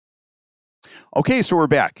Okay, so we're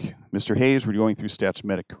back. Mr. Hayes, we're going through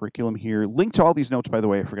StatsMedic curriculum here. Link to all these notes, by the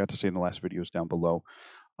way, I forgot to say in the last videos down below,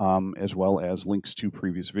 as well as links to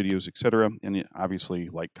previous videos, etc. And obviously,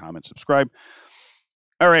 like, comment, subscribe.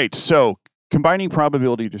 All right, so combining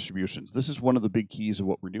probability distributions. This is one of the big keys of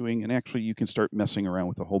what we're doing. And actually, you can start messing around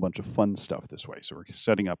with a whole bunch of fun stuff this way. So we're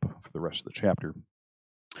setting up for the rest of the chapter.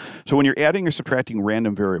 So when you're adding or subtracting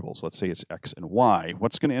random variables, let's say it's x and y,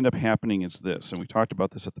 what's going to end up happening is this, and we talked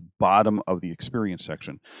about this at the bottom of the experience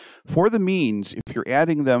section. For the means, if you're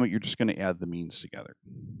adding them, you're just going to add the means together.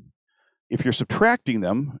 If you're subtracting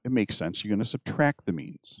them, it makes sense. You're going to subtract the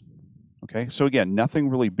means. Okay, so again, nothing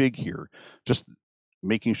really big here, just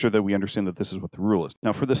making sure that we understand that this is what the rule is.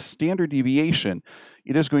 Now for the standard deviation,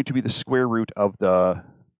 it is going to be the square root of the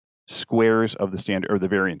squares of the standard, or the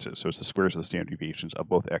variances. So it's the squares of the standard deviations of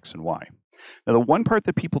both x and y. Now the one part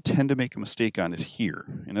that people tend to make a mistake on is here.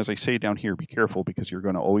 And as I say down here, be careful because you're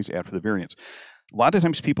going to always add for the variance. A lot of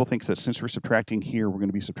times people think that since we're subtracting here, we're going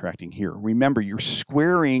to be subtracting here. Remember, you're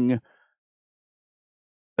squaring,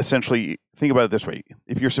 essentially, think about it this way.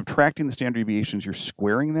 If you're subtracting the standard deviations, you're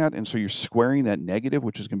squaring that, and so you're squaring that negative,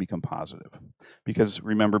 which is going to become positive. Because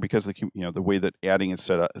remember, because the way that adding is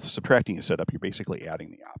set up, subtracting is set up, you're basically adding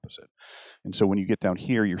the opposite. And so when you get down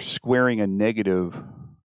here, you're squaring a negative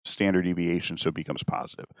standard deviation, so it becomes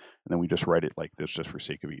positive. And then we just write it like this just for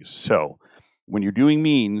sake of ease. So when you're doing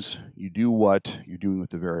means, you do what you're doing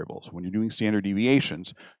with the variables. When you're doing standard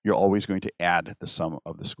deviations, you're always going to add the sum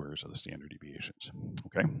of the squares of the standard deviations.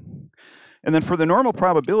 Okay? And then for the normal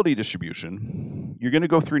probability distribution, you're going to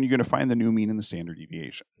go through and you're going to find the new mean and the standard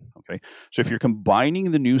deviation. Okay? So if you're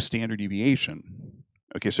combining the new standard deviation,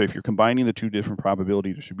 okay, so if you're combining the two different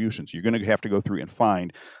probability distributions, you're going to have to go through and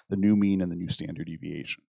find the new mean and the new standard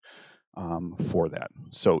deviation for that.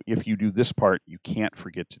 So if you do this part, you can't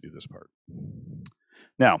forget to do this part.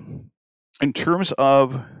 Now, in terms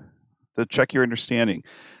of the check your understanding,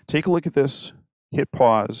 take a look at this, hit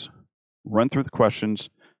pause, run through the questions,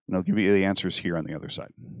 and I'll give you the answers here on the other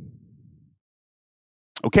side.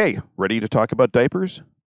 Okay, ready to talk about diapers?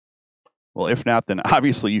 Well, if not, then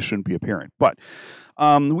obviously you shouldn't be a parent. But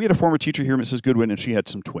we had a former teacher here, Mrs. Goodwin, and she had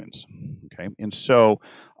some twins. Okay, and so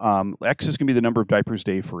X is going to be the number of diapers a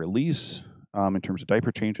day for Elise in terms of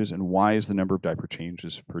diaper changes, and Y is the number of diaper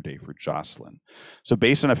changes per day for Jocelyn. So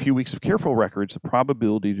based on a few weeks of careful records, the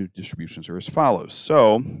probability distributions are as follows.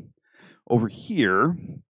 So over here,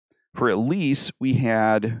 for Elise, we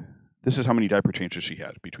had, this is how many diaper changes she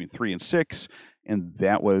had, between 3 and 6, and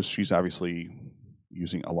that was, she's obviously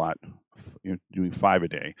using a lot, doing 5 a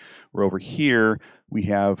day. We're over here, we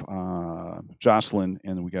have Jocelyn,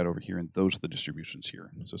 and then we got over here, and those are the distributions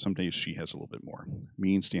here. So some days she has a little bit more.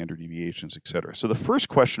 Mean, standard deviations, etc. So the first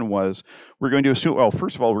question was, we're going to assume, well,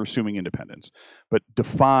 first of all, we're assuming independence, but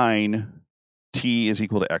define t is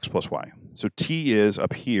equal to x plus y. So t is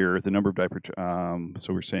up here, the number of diaper,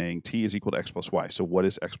 so we're saying t is equal to x plus y. So what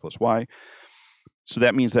is x plus y? So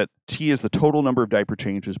that means that t is the total number of diaper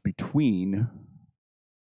changes between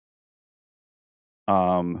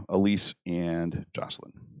Elise and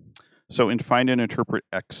Jocelyn. So in find and interpret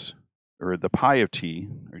x, or the pi of t,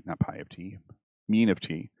 or not pi of t, mean of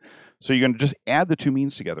t. So you're going to just add the two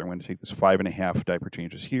means together. I'm going to take this 5.5 diaper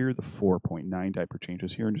changes here, the 4.9 diaper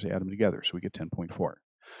changes here, and just add them together. So we get 10.4.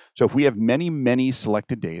 So if we have many, many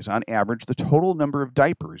selected days, on average, the total number of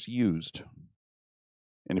diapers used,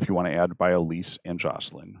 and if you want to add by Elise and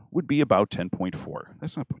Jocelyn, would be about 10.4.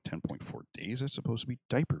 That's not 10.4 days. That's supposed to be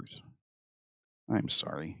diapers. I'm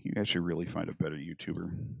sorry. You guys should really find a better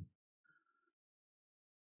YouTuber.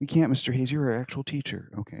 We can't, Mr. Hayes. You're our actual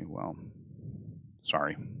teacher. Okay, well,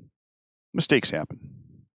 sorry. Mistakes happen.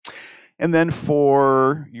 And then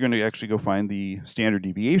you're going to actually go find the standard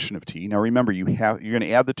deviation of t. Now remember, you're going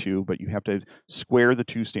to add the two, but you have to square the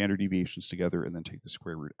two standard deviations together and then take the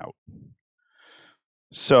square root out.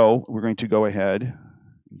 So we're going to go ahead,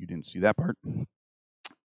 you didn't see that part,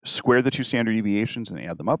 square the two standard deviations and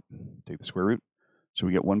add them up, take the square root. So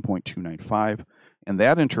we get 1.295, and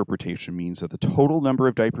that interpretation means that the total number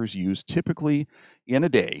of diapers used typically in a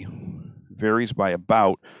day varies by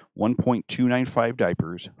about 1.295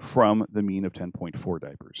 diapers from the mean of 10.4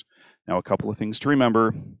 diapers. Now, a couple of things to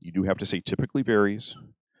remember. You do have to say typically varies.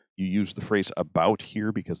 You use the phrase about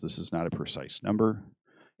here because this is not a precise number,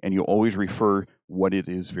 and you always refer what it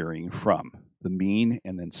is varying from, the mean,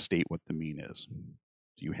 and then state what the mean is.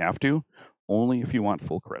 Do you have to? Only if you want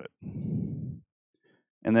full credit.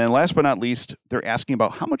 And then last but not least, they're asking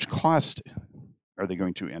about how much cost are they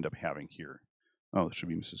going to end up having here. Oh, this should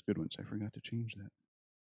be Mrs. Goodwin's. I forgot to change that.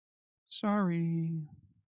 Sorry.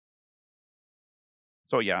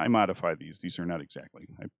 So yeah, I modified these. These are not exactly.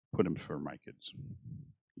 I put put them for my kids.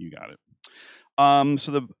 You got it.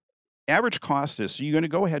 So the average cost is, so you're going to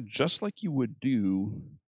go ahead just like you would do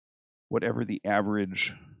whatever the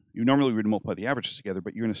average, you normally would multiply the averages together,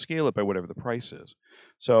 but you're going to scale it by whatever the price is.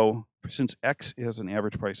 So since X has an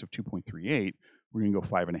average price of 2.38, we're going to go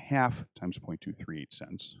 5.5 times 0.238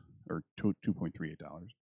 cents, or $2.38,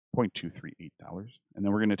 $0.238. And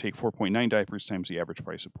then we're going to take 4.9 diapers times the average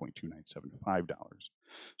price of $0.2975.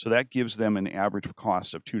 So that gives them an average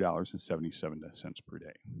cost of $2.77 per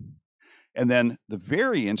day. And then the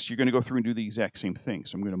variance, you're going to go through and do the exact same thing.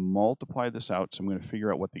 So I'm going to multiply this out. So I'm going to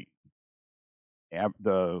figure out what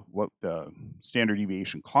the standard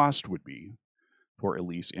deviation cost would be for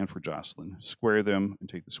Elise and for Jocelyn, square them and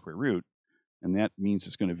take the square root, and that means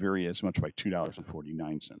it's going to vary as much by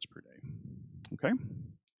 $2.49 per day. Okay,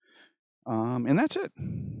 and that's it.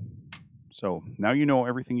 So now you know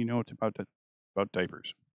everything you know about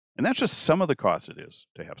diapers, and that's just some of the cost it is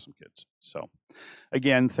to have some kids. So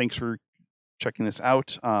again, thanks for checking this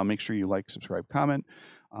out. Make sure you like, subscribe, comment,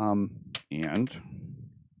 and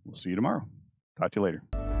we'll see you tomorrow. Talk to you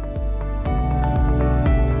later.